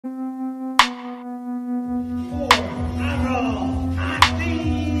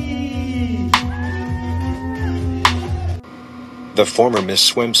The former Miss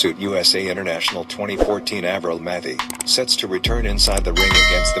Swimsuit USA International 2014 Avril Mathie sets to return inside the ring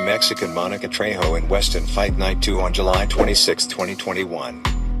against the Mexican Monica Trejo in Weston Fight Night 2 on July 26, 2021.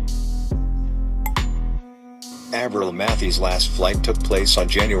 Avril Mathie's last fight took place on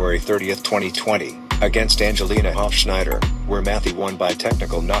January 30, 2020, against Angelina Hofschneider, where Mathie won by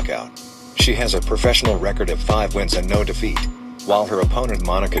technical knockout. She has a professional record of 5 wins and no defeat, while her opponent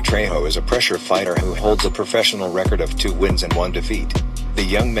Monica Trejo is a pressure fighter who holds a professional record of 2 wins and 1 defeat. The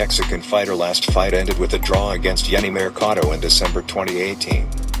young Mexican fighter last fight ended with a draw against Yenny Mercado in December 2018.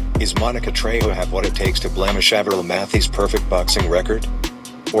 Is Monica Trejo have what it takes to blemish Avril Mathie's perfect boxing record?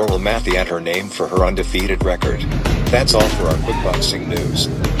 Or will Mathie add her name for her undefeated record? That's all for our quick boxing news.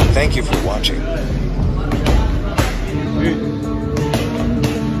 Thank you for watching.